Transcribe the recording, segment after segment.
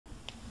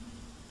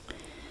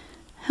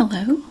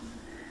Hello.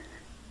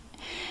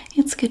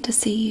 It's good to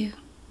see you.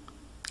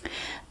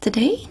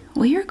 Today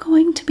we are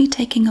going to be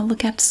taking a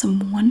look at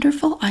some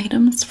wonderful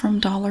items from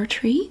Dollar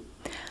Tree.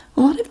 A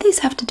lot of these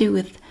have to do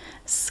with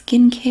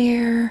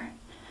skincare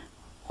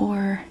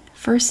or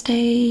first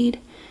aid,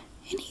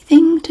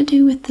 anything to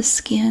do with the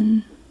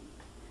skin.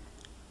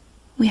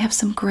 We have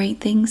some great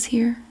things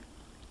here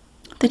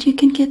that you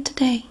can get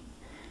today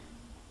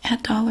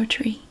at Dollar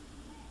Tree.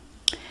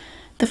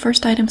 The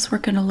first items we're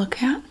going to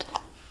look at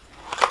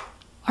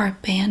are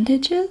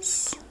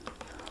bandages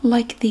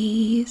like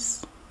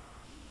these.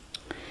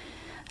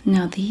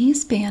 Now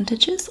these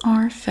bandages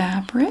are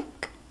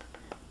fabric.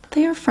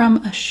 They are from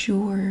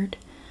Assured,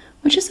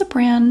 which is a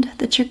brand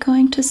that you're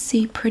going to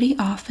see pretty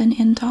often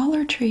in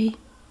Dollar Tree.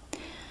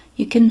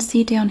 You can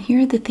see down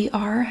here that the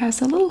R has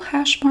a little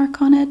hash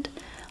mark on it,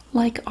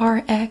 like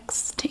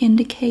RX, to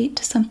indicate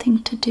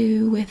something to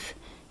do with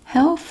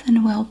health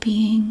and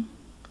well-being.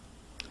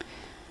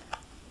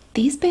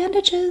 These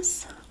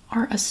bandages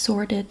are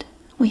assorted.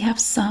 We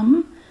have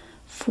some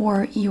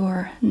for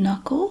your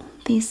knuckle,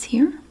 these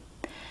here,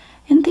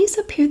 and these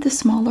up here, the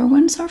smaller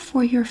ones, are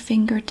for your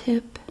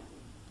fingertip.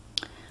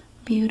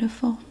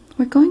 Beautiful.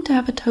 We're going to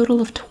have a total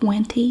of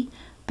 20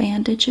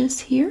 bandages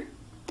here.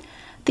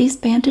 These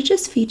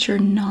bandages feature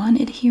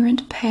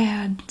non-adherent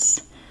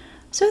pads,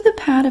 so the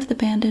pad of the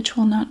bandage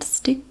will not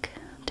stick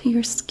to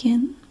your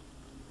skin.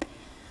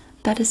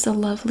 That is a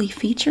lovely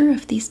feature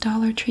of these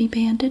Dollar Tree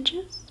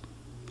bandages.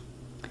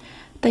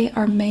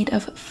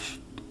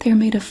 They're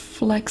made of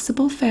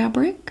flexible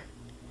fabric.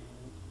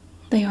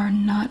 They are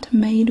not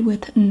made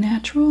with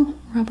natural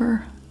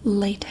rubber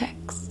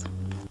latex.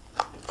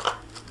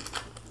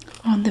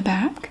 On the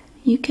back,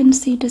 you can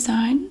see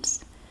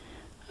designs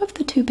of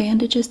the two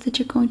bandages that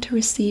you're going to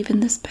receive in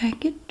this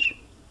package.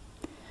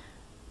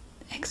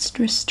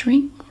 Extra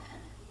strength,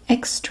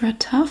 extra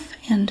tough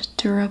and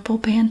durable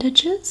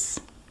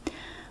bandages.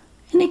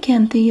 And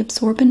again, the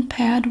absorbent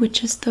pad,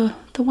 which is the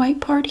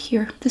white part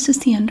here. This is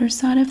the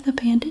underside of the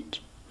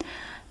bandage.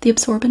 The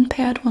absorbent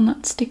pad will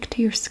not stick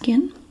to your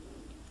skin.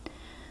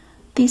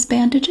 These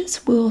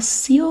bandages will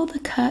seal the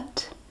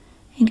cut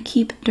and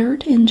keep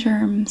dirt and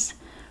germs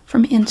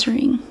from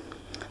entering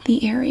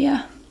the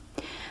area.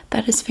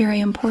 That is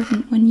very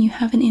important. When you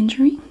have an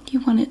injury,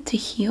 you want it to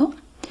heal.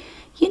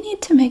 You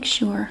need to make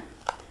sure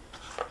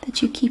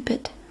that you keep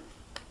it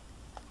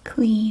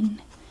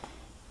clean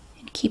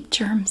and keep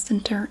germs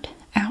and dirt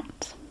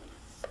out.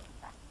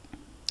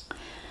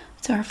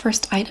 So our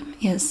first item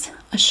is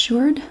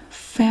Assured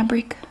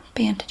fabric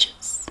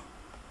bandages.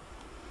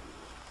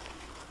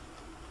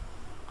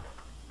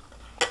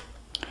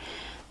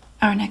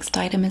 Our next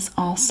item is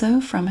also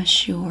from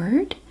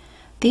Assured.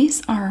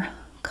 These are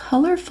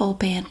colorful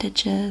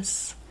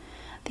bandages.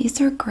 These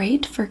are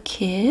great for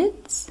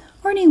kids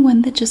or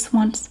anyone that just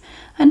wants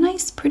a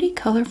nice, pretty,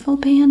 colorful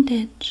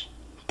bandage.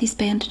 These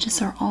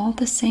bandages are all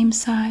the same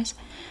size,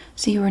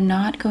 so you are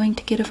not going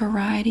to get a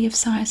variety of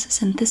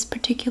sizes in this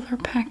particular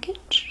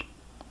package.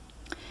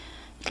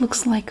 It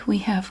looks like we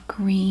have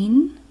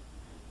green,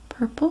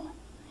 purple,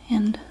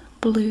 and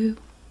blue.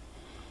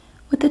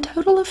 With a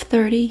total of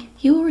 30,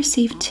 you will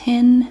receive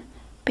 10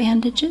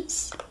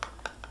 bandages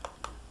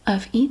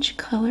of each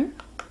color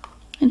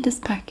in this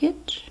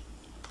package.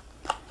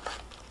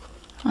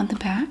 On the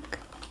back,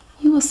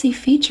 you will see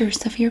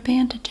features of your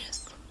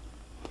bandages.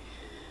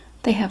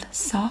 They have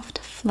soft,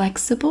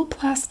 flexible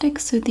plastic,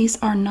 so these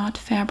are not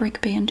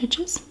fabric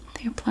bandages,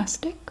 they are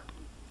plastic.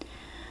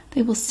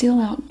 They will seal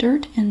out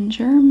dirt and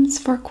germs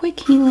for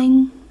quick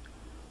healing,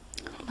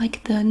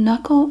 like the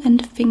knuckle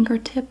and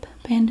fingertip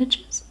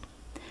bandages.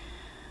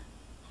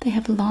 They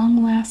have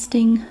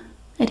long-lasting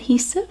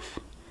adhesive,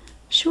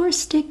 sure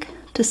stick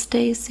to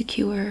stay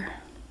secure.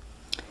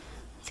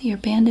 So your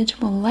bandage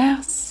will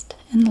last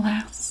and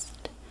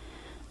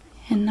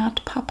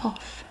not pop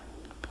off,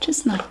 which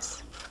is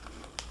nice.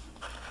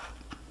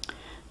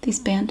 These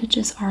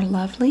bandages are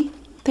lovely.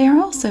 They are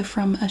also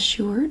from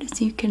Assured, as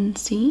you can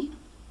see.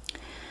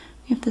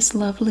 We have this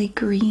lovely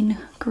green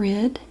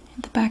grid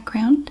in the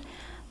background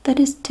that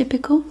is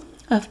typical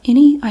of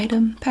any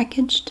item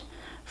packaged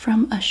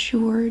from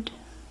Assured.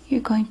 You're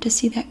going to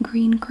see that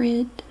green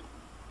grid.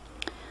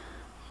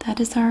 That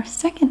is our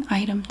second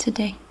item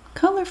today,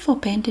 colorful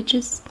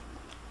bandages.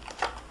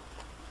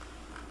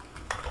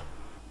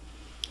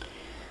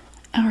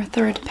 Our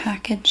third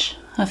package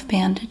of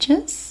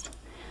bandages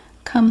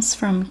comes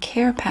from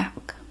CarePak.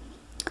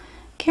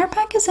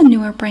 CarePak is a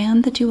newer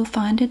brand that you will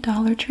find at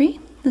Dollar Tree.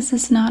 This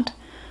is not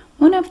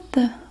one of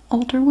the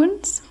older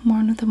ones,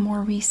 one of the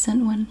more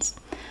recent ones.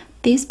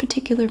 These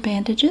particular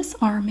bandages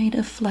are made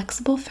of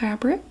flexible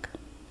fabric,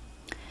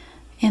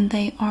 and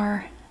they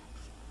are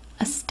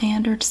a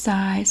standard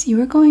size.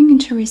 You are going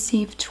to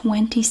receive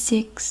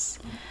 26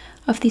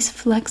 of these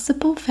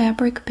flexible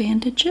fabric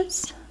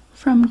bandages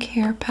from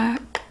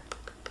CarePak.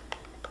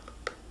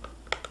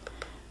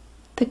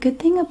 The good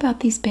thing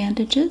about these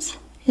bandages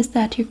is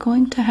that you're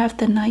going to have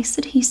the nice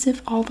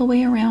adhesive all the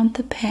way around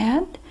the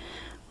pad,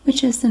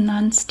 which is a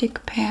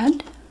non-stick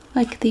pad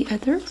like the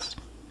others.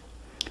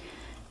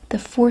 The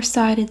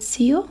four-sided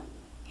seal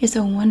is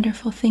a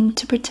wonderful thing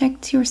to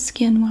protect your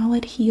skin while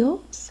it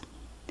heals.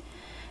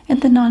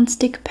 And the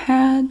non-stick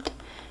pad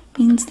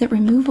means that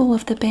removal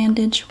of the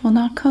bandage will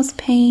not cause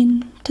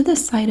pain to the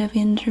site of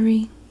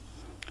injury.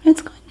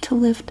 It's going to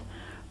lift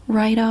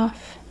right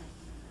off.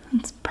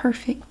 It's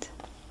perfect.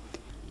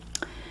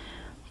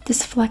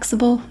 This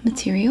flexible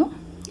material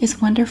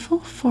is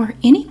wonderful for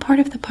any part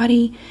of the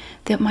body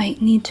that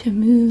might need to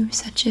move,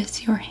 such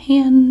as your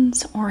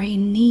hands or a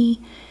knee,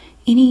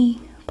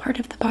 any part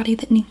of the body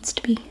that needs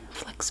to be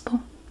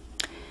flexible.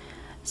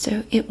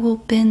 So it will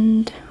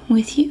bend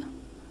with you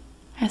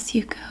as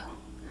you go.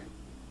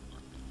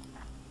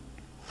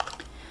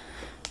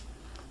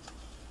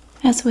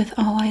 As with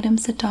all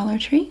items at Dollar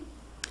Tree,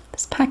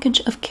 this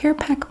package of Care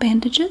Pack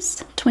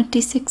bandages,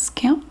 26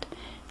 count,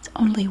 it's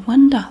only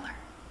 $1.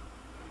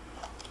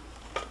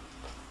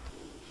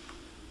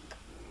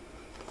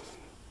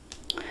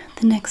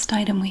 The next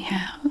item we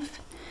have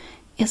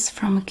is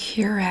from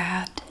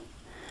Curad.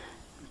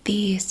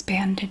 These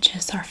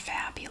bandages are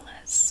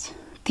fabulous.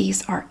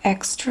 These are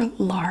extra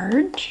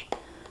large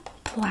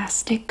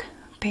plastic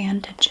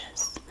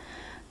bandages.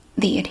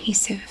 The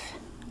adhesive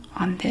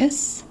on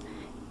this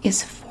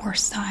is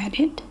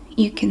four-sided.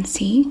 You can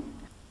see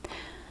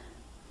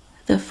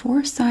the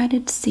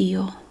four-sided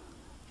seal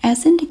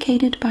as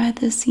indicated by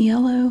this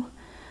yellow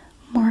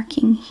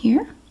marking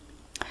here.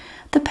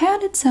 The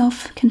pad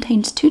itself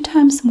contains 2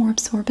 times more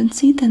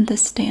absorbency than the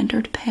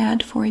standard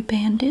pad for a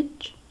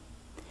bandage.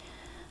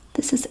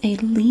 This is a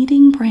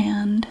leading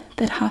brand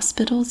that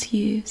hospitals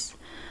use,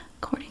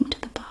 according to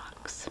the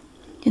box.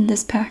 In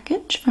this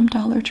package from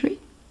Dollar Tree,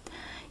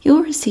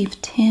 you'll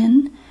receive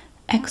 10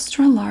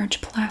 extra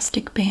large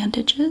plastic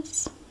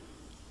bandages.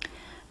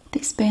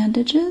 These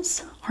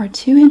bandages are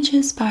 2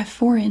 inches by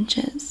 4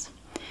 inches.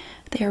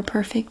 They are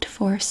perfect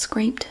for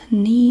scraped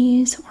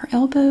knees or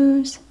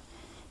elbows,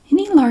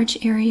 any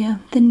large area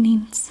that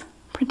needs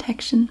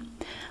protection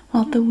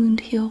while the wound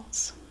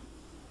heals.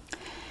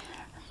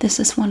 This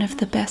is one of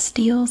the best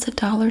deals at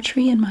Dollar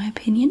Tree, in my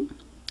opinion.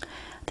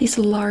 These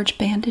large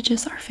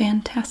bandages are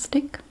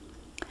fantastic,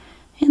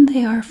 and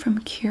they are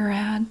from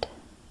Curad,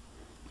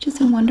 which is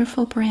a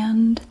wonderful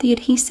brand. The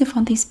adhesive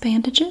on these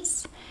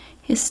bandages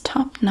is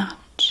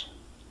top-notch.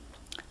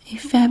 A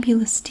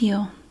fabulous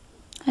deal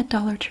at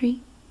Dollar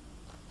Tree.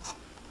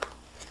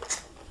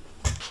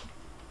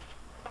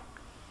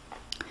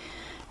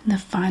 And the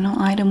final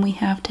item we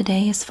have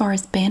today, as far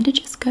as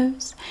bandages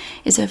goes,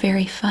 is a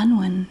very fun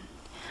one.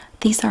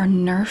 These are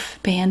Nerf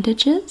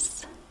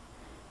bandages,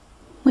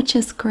 which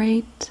is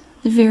great.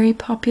 Very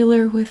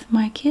popular with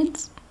my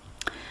kids.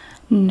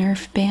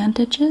 Nerf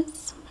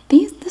bandages.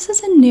 This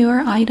is a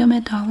newer item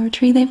at Dollar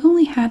Tree. They've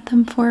only had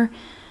them for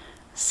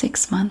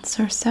 6 months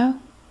or so.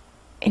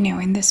 And now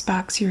in this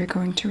box you are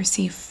going to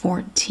receive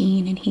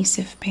 14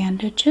 adhesive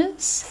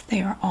bandages.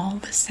 They are all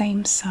the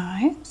same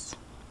size,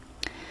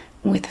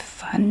 with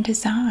fun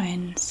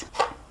designs.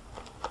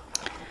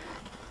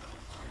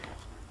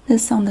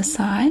 This on the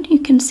side, you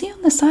can see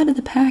on the side of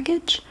the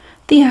package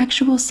the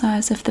actual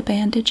size of the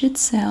bandage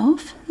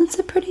itself. It's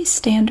a pretty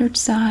standard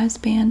size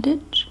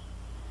bandage,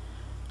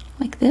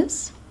 like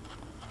this.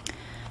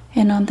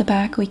 And on the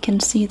back we can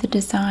see the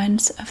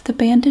designs of the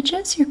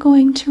bandages. You're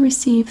going to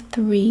receive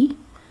 3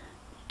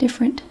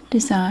 different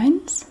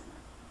designs.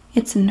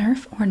 It's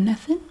Nerf or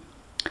nothing,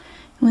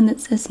 one that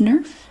says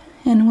Nerf,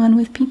 and one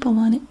with people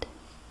on it.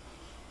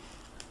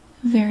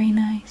 Very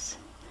nice.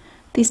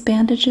 These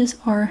bandages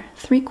are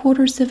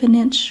 3/4 of an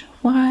inch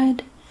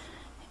wide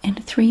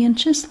and 3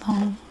 inches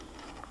long.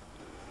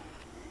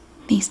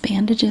 These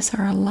bandages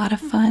are a lot of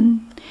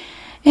fun,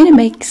 and it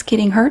makes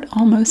getting hurt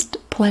almost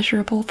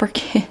pleasurable for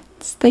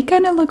kids. They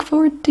kind of look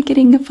forward to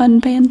getting a fun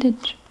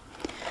bandage,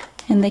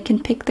 and they can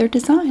pick their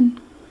design.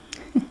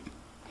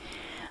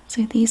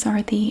 So these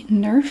are the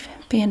Nerf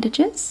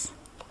bandages,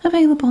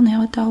 available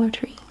now at Dollar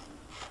Tree.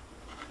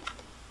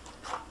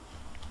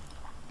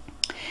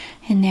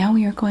 And now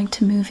we are going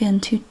to move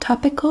into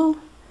topical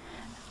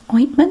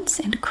ointments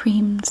and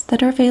creams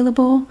that are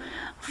available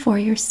for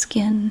your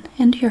skin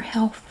and your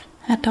health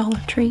at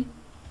Dollar Tree.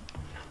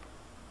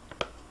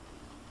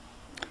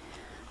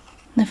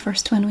 The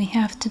first one we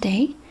have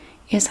today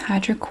is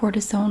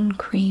hydrocortisone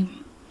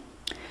cream.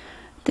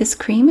 This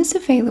cream is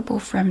available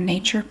from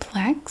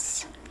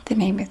Natureplex. The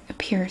name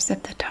appears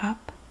at the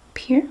top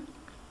here.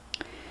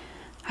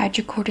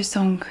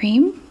 Hydrocortisone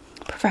cream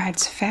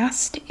provides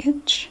fast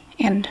itch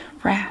and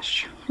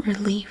rash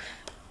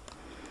relief.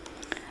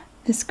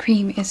 This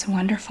cream is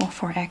wonderful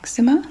for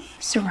eczema,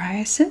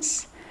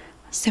 psoriasis,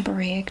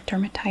 seborrheic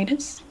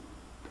dermatitis,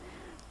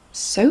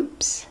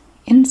 soaps,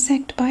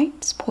 insect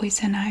bites,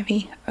 poison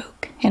ivy,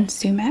 oak, and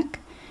sumac,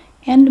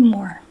 and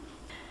more.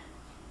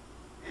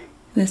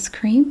 This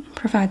cream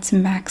provides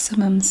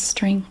maximum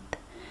strength,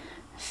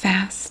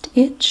 fast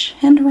itch,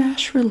 and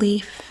rash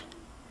relief.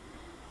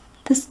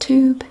 This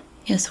tube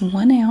is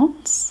 1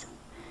 ounce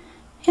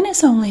and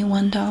it's only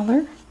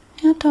 $1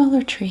 at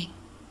Dollar Tree.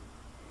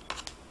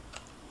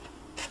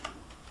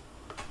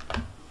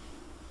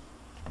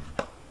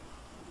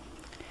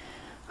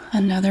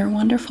 another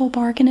wonderful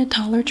bargain at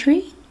Dollar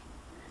Tree.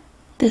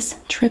 This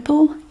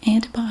triple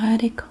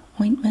antibiotic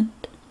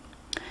ointment.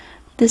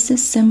 This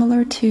is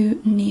similar to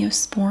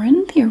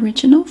Neosporin, the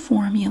original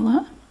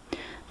formula.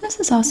 This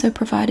is also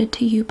provided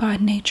to you by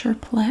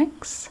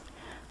Natureplex.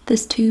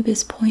 This tube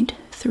is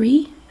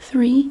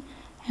 0.33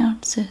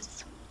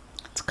 ounces.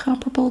 It's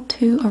comparable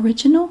to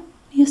original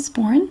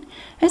Neosporin,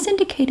 as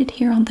indicated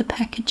here on the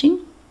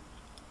packaging.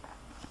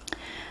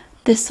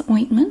 This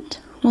ointment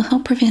will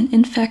help prevent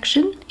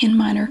infection in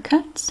minor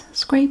cuts,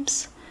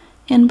 scrapes,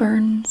 and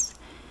burns.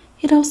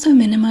 It also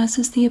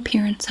minimizes the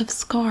appearance of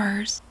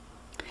scars.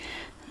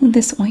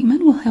 This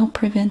ointment will help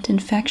prevent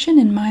infection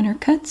in minor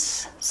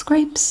cuts,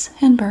 scrapes,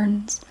 and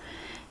burns.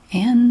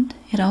 And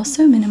it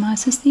also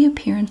minimizes the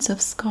appearance of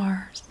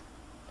scars.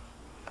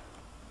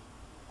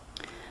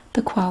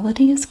 The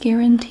quality is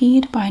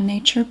guaranteed by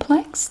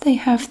Natureplex. They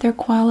have their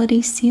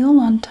quality seal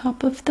on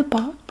top of the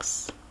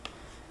box.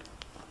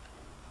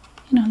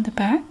 And on the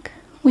back,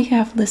 we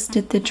have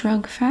listed the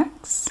drug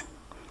facts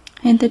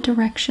and the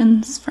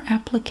directions for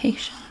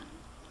application.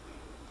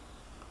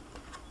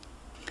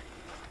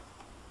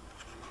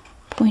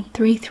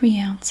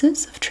 0.33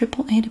 ounces of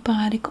triple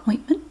antibiotic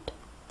ointment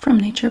from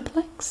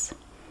Natureplex.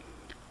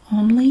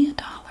 Only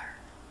 $1.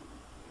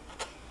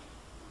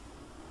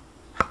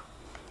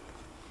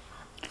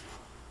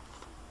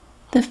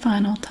 The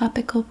final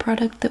topical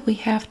product that we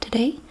have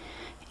today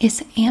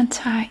is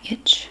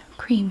Anti-Itch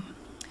Cream,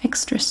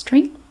 extra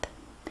strength.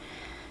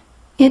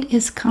 It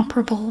is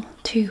comparable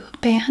to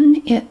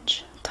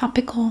Ban-Itch,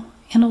 topical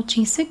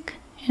analgesic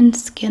and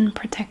skin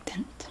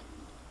protectant.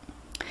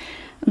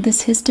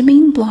 This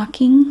histamine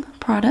blocking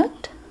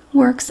product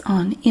works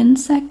on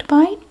insect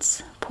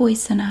bites,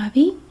 poison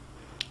ivy,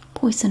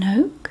 poison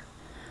oak,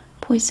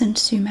 poison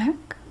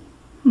sumac,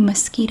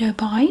 mosquito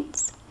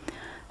bites,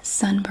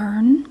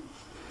 sunburn,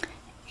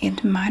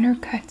 and minor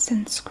cuts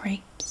and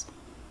scrapes.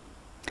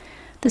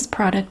 This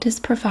product is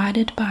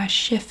provided by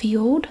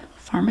Sheffield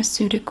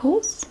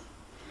Pharmaceuticals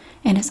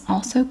and is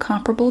also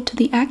comparable to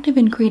the active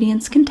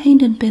ingredients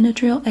contained in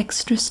Benadryl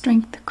Extra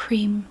Strength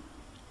Cream.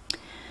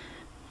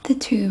 The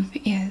tube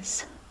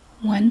is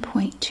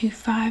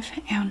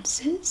 1.25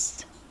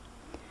 ounces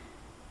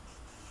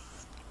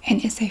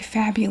and is a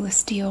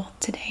fabulous deal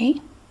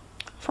today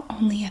for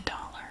only $1.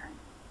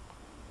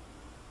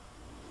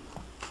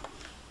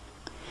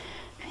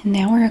 And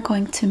now we're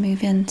going to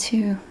move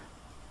into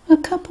a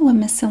couple of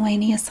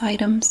miscellaneous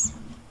items.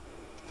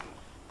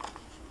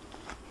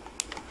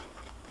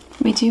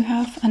 We do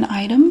have an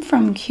item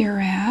from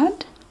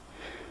Curad,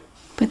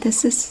 but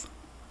this is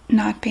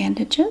not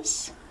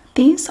bandages.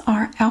 These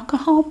are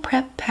alcohol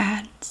prep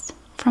pads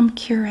from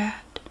Curad.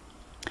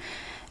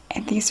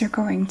 And these are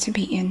going to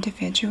be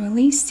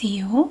individually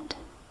sealed,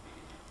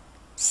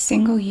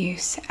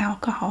 single-use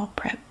alcohol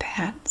prep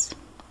pads,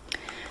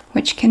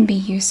 which can be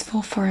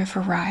useful for a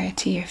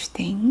variety of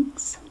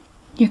things.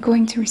 You're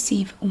going to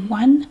receive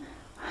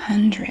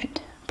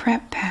 100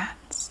 prep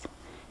pads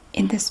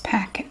in this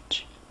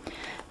package.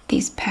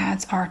 These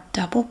pads are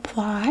double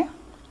ply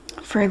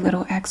for a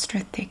little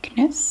extra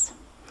thickness.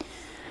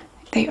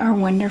 They are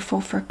wonderful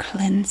for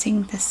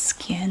cleansing the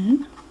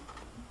skin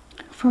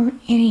for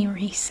any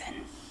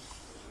reason.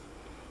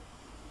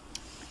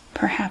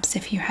 Perhaps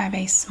if you have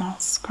a small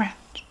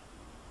scratch,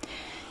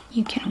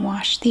 you can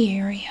wash the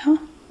area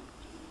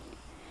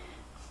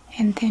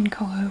and then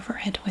go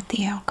over it with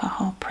the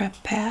alcohol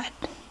prep pad.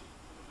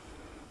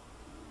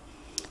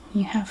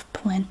 You have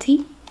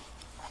plenty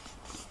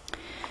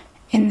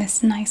in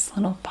this nice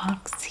little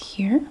box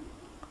here.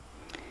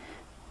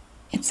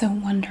 It's a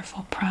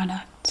wonderful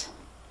product,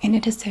 and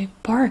it is a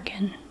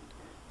bargain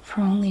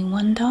for only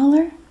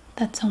 $1.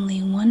 That's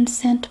only 1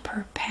 cent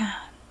per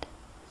pad.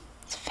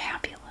 It's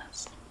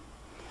fabulous.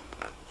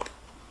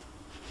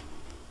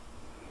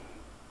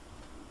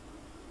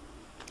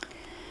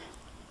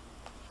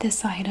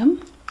 This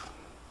item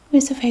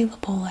is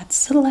available at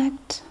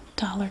select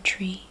Dollar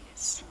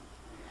Trees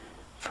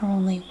for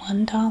only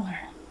 $1.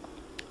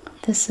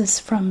 This is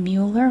from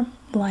Mueller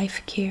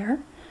Life Care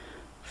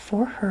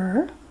for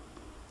her.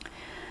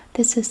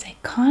 This is a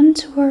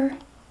contour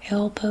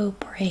elbow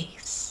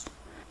brace.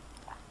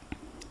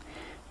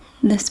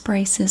 This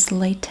brace is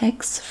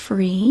latex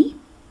free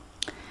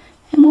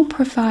and will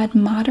provide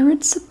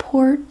moderate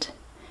support.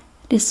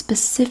 It is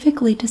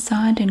specifically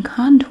designed and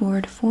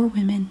contoured for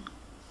women.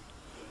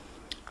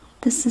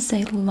 This is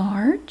a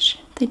large.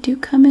 They do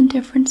come in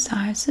different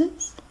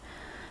sizes.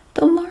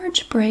 The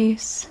large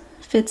brace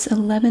fits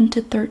 11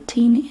 to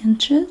 13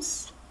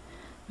 inches,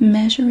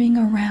 measuring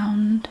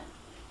around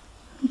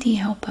the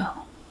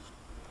elbow.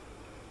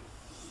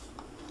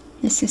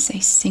 This is a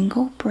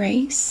single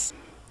brace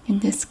in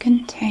this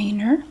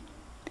container.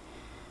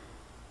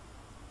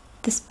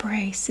 This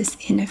brace is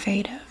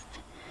innovative.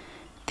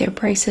 Their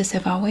braces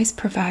have always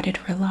provided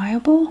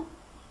reliable,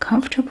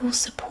 comfortable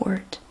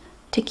support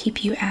to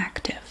keep you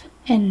active.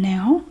 And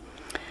now,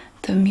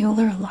 the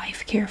Mueller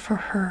Life Care for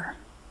Her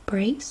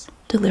brace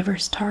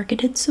delivers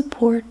targeted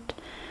support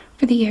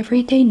for the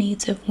everyday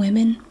needs of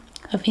women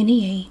of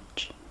any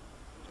age.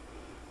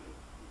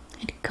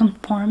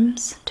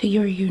 conforms to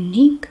your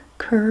unique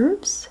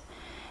curves,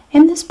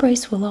 and this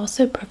brace will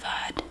also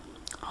provide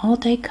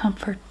all-day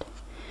comfort,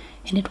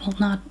 and it will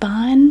not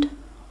bind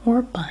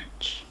or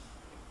bunch.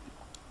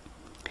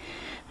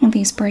 And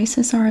these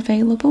braces are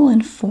available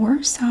in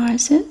 4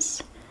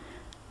 sizes: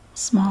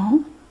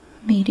 small,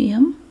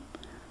 medium,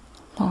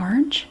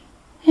 large,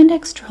 and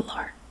extra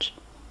large.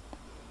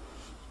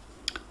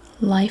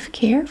 Life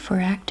care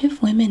for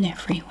active women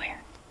everywhere.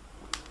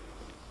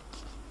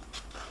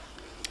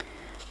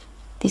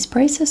 These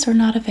braces are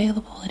not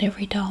available at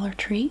every Dollar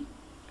Tree.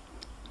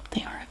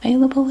 They are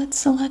available at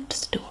select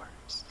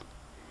stores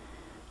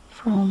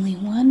for only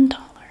 $1.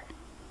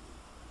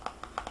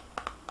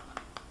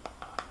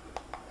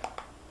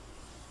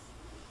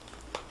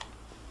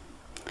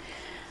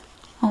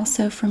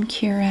 Also from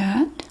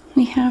Curad,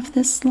 we have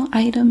this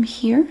item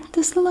here,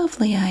 this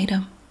lovely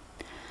item.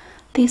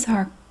 These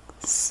are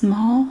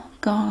small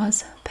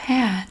gauze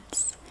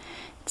pads.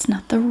 It's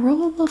not the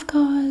roll of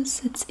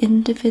gauze, it's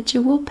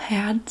individual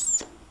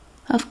pads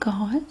of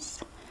gauze.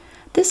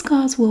 This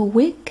gauze will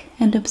wick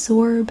and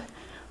absorb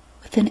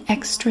with an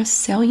extra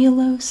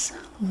cellulose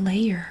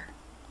layer.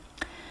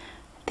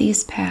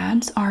 These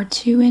pads are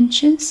 2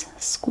 inches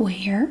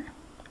square,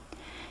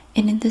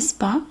 and in this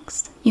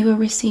box you will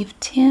receive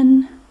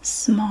 10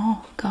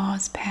 small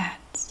gauze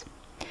pads.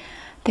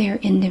 They are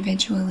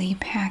individually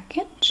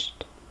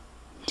packaged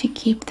to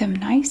keep them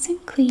nice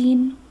and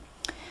clean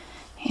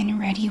and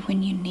ready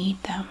when you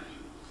need them.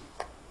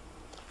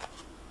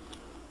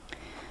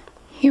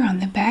 Here on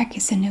the back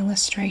is an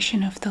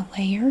illustration of the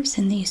layers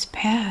in these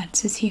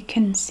pads. As you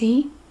can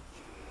see,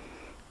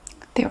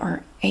 there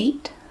are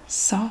 8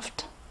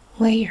 soft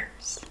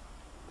layers.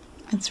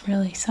 It's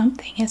really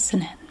something,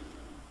 isn't it?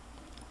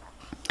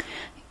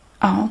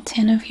 All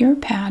 10 of your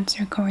pads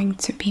are going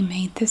to be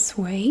made this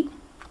way,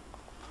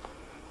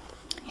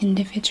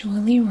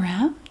 individually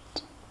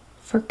wrapped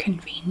for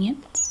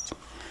convenience.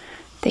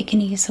 They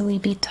can easily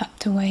be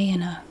tucked away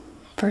in a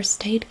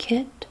first aid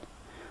kit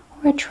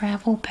or a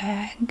travel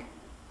bag.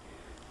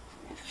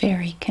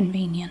 Very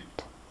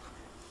convenient.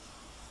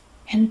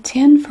 And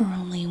 10 for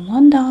only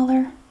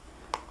 $1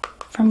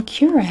 from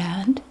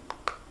Curad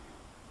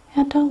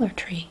at Dollar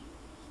Tree.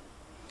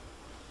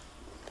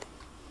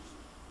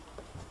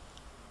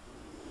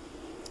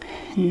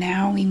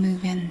 Now we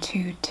move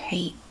into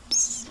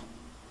tapes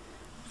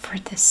for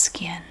the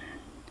skin.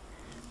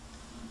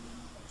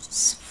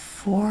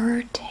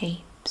 4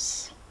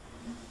 tapes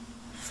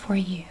for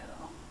you.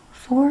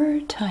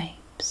 4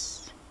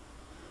 types.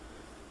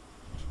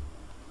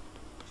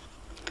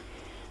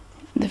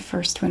 The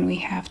first one we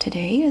have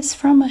today is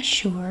from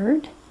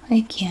Assured,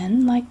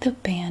 again like the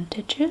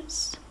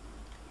bandages.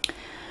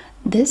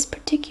 This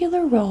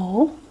particular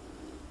roll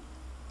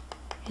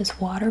is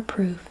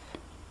waterproof.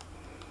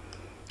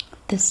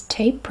 This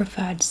tape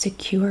provides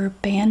secure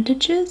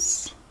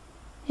bandages.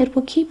 It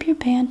will keep your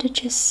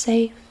bandages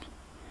safe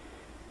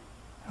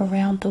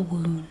around the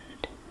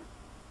wound.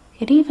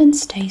 It even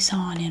stays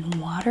on in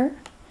water,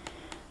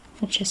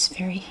 which is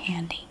very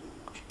handy.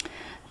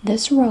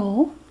 This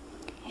roll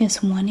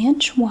is 1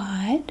 inch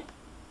wide,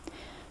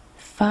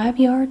 5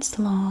 yards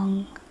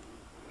long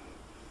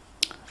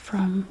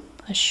from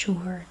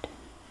Assured.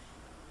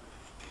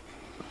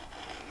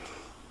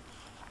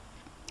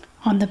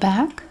 On the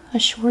back,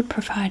 Assured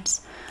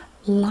provides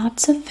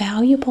lots of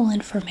valuable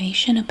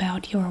information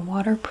about your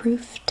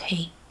waterproof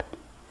tape.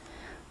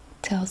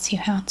 It tells you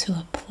how to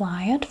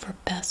apply it for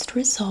best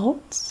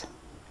results.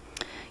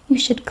 You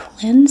should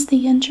cleanse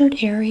the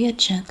injured area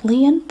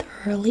gently and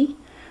thoroughly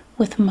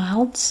with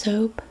mild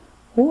soap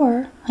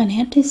or an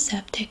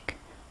antiseptic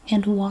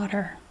and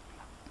water,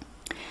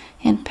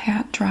 and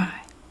pat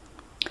dry.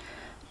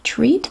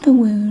 Treat the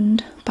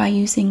wound by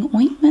using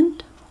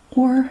ointment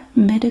or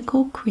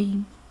medical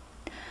cream.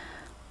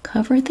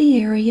 Cover the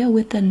area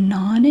with a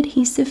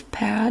non-adhesive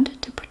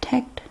pad to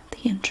protect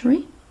the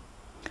injury.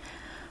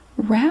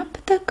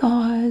 Wrap the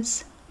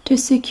gauze to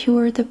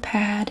secure the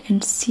pad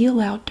and seal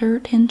out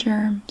dirt and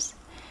germs,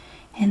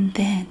 and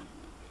then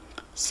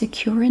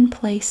secure in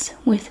place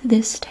with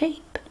this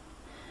tape.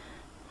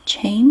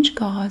 Change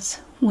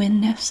gauze when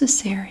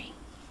necessary.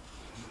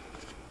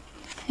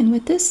 And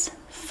with this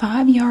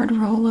 5-yard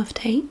roll of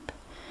tape,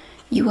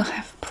 you will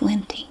have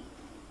plenty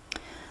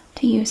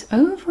to use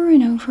over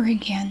and over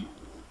again,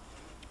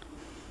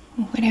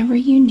 whatever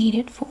you need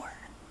it for.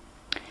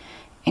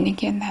 And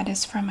again, that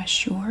is from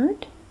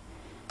Assured.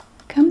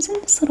 It comes in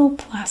this little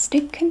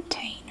plastic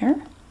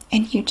container,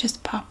 and you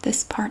just pop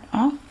this part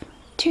off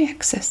to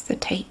access the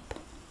tape.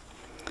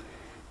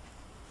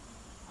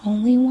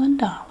 Only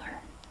 $1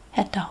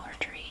 at Dollar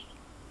Tree.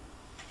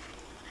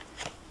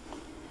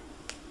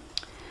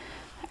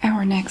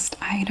 Our next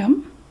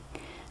item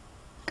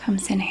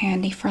comes in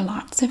handy for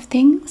lots of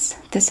things.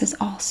 This is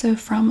also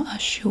from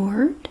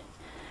Assured.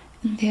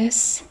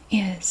 This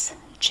is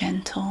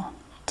gentle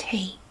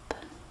tape.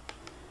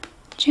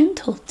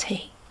 Gentle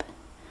tape.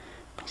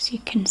 As you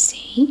can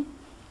see,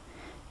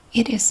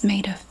 it is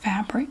made of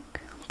fabric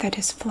that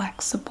is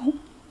flexible.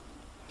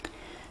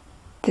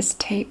 This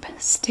tape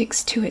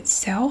sticks to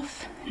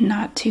itself,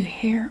 not to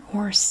hair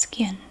or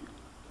skin.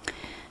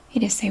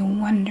 It is a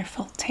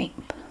wonderful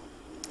tape.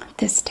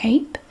 This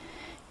tape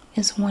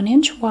is 1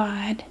 inch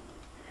wide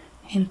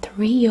and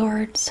 3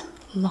 yards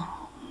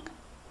long.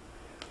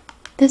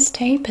 This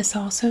tape is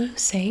also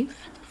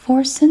safe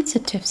for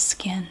sensitive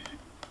skin.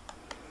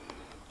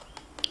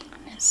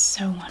 It's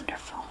so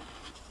wonderful.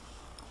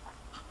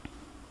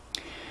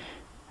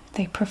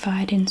 They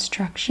provide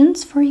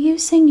instructions for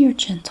using your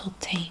gentle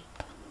tape.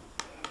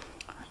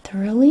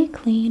 Thoroughly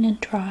clean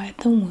and dry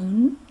the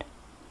wound.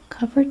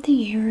 Cover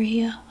the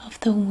area of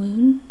the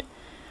wound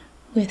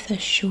with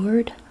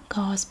assured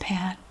gauze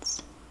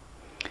pads.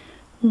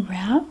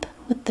 Wrap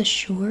with the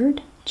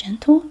assured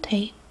gentle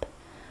tape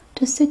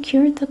to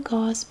secure the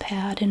gauze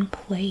pad in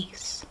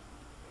place.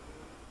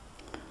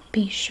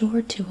 Be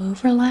sure to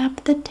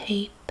overlap the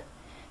tape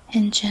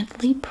and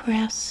gently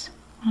press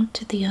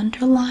onto the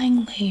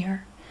underlying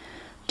layer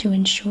to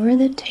ensure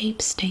the tape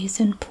stays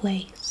in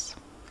place.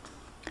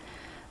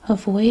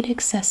 Avoid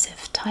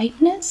excessive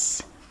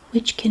tightness,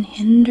 which can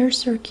hinder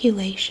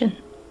circulation.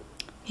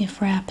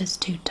 If wrap is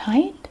too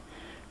tight,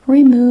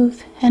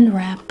 remove and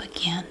wrap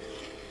again.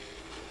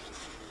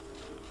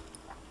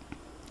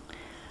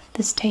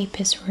 This tape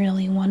is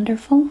really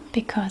wonderful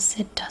because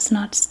it does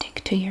not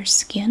stick to your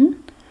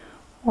skin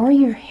or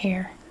your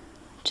hair,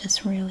 which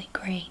is really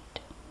great.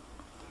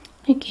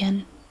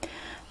 Again,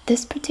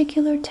 this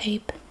particular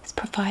tape is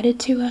provided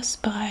to us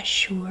by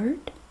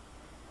Assured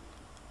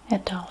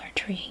at Dollar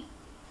Tree.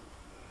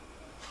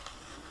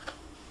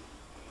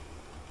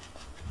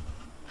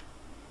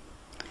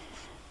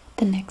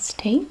 The next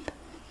tape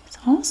is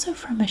also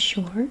from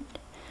Assured.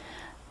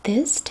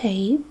 This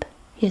tape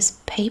is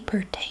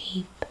paper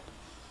tape.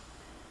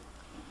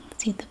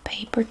 See the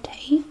paper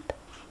tape?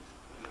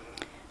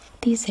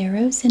 These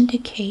arrows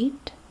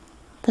indicate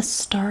the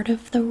start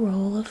of the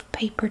roll of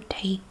paper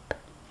tape.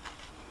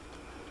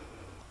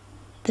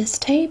 This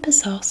tape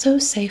is also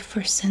safe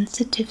for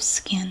sensitive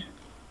skin.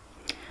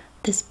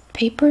 This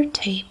paper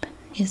tape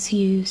is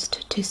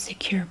used to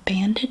secure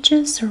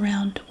bandages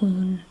around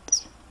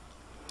wounds.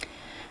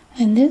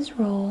 And this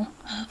roll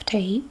of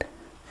tape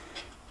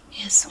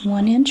is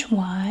 1 inch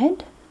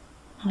wide,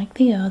 like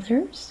the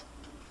others,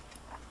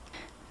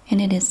 and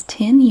it is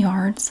 10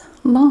 yards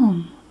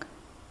long.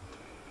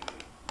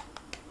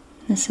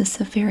 This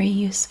is a very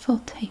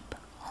useful tape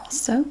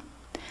also.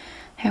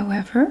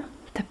 However,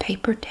 the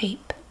paper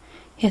tape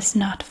is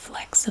not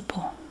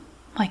flexible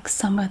like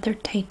some other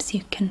tapes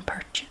you can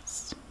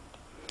purchase.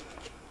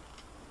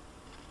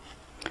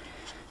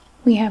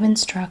 We have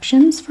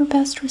instructions for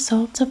best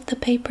results of the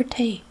paper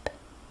tape.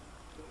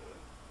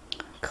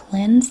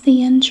 Cleanse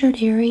the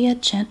injured area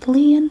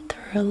gently and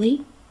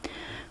thoroughly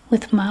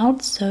with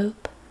mild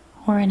soap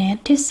or an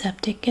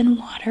antiseptic and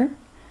water.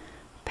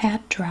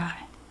 Pat dry.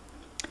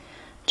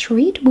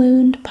 Treat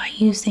wound by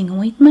using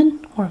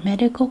ointment or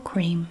medical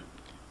cream.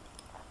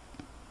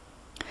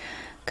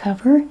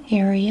 Cover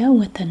area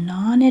with a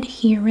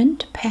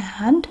non-adherent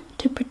pad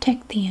to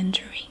protect the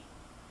injury.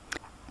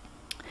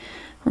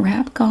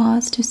 Wrap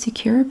gauze to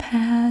secure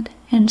pad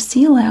and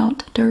seal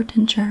out dirt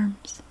and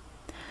germs.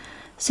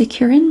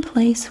 Secure in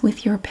place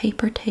with your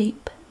paper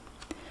tape.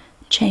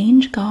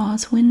 Change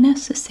gauze when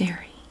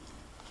necessary.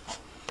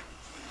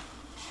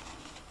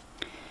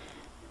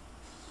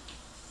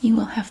 You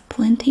will have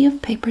plenty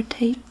of paper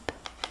tape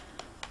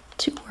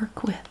to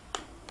work with.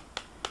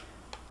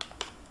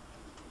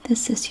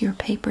 This is your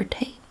paper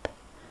tape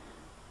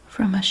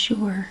from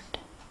Assured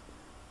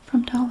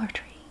from Dollar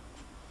Tree.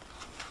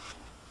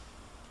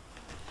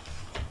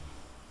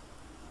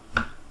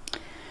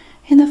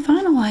 And the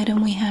final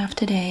item we have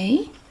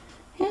today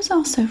is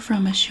also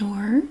from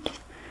Assured,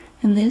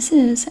 and this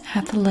is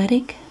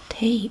athletic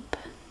tape.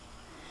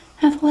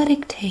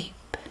 Athletic tape.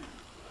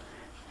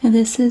 And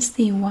this is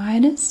the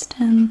widest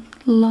and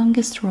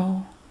longest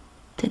roll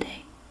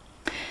today.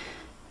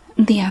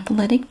 The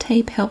athletic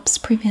tape helps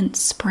prevent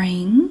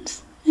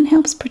sprains and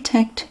helps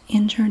protect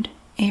injured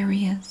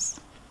areas.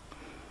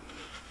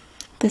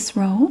 This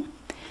roll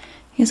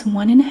is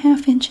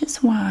 1.5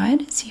 inches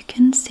wide, as you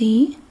can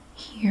see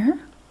here,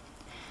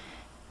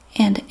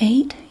 and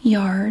 8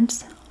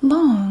 yards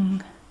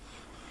long.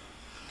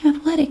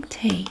 Athletic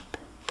tape.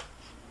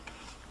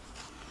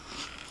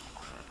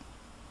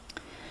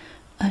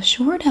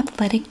 Assured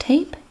athletic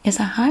tape is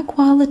a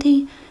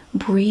high-quality,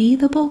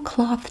 breathable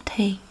cloth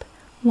tape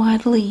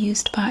widely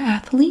used by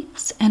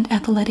athletes and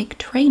athletic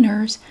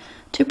trainers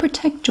to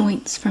protect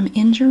joints from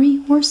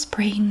injury or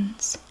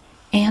sprains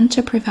and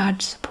to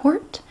provide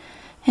support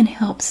and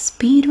help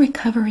speed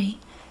recovery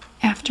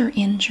after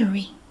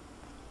injury.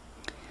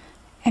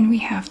 And we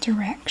have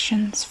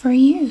directions for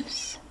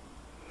use.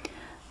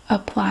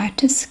 Apply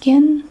to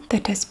skin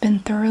that has been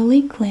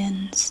thoroughly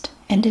cleansed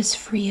and is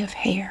free of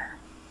hair.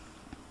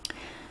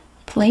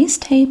 Place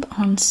tape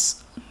on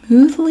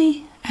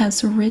smoothly,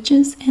 as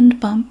ridges and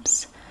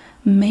bumps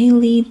may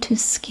lead to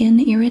skin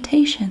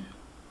irritation.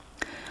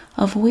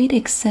 Avoid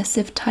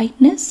excessive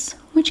tightness,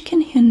 which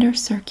can hinder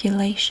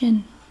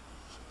circulation.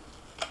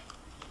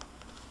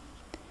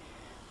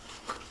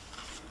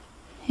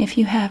 If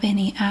you have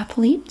any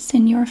athletes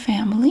in your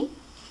family,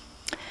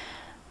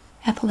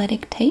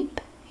 athletic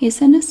tape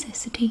is a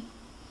necessity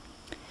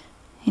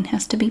and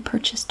has to be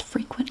purchased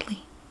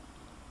frequently.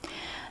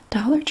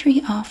 Dollar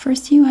Tree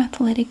offers you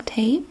athletic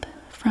tape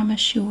from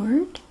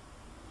Assured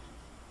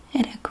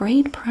at a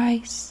great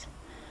price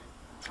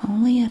of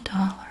only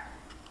 $1.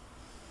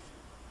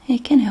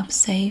 It can help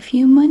save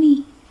you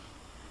money,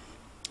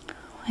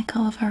 like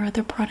all of our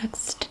other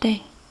products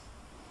today.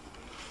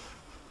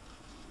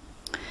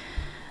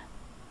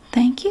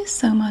 Thank you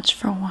so much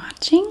for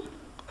watching.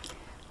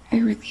 I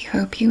really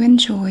hope you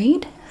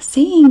enjoyed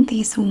seeing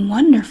these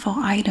wonderful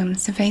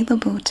items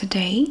available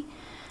today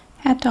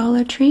at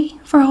Dollar Tree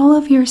for all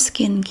of your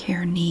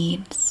skincare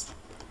needs.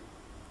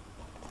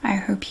 I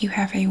hope you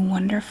have a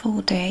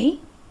wonderful day,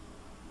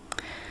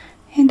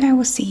 and I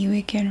will see you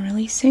again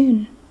really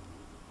soon.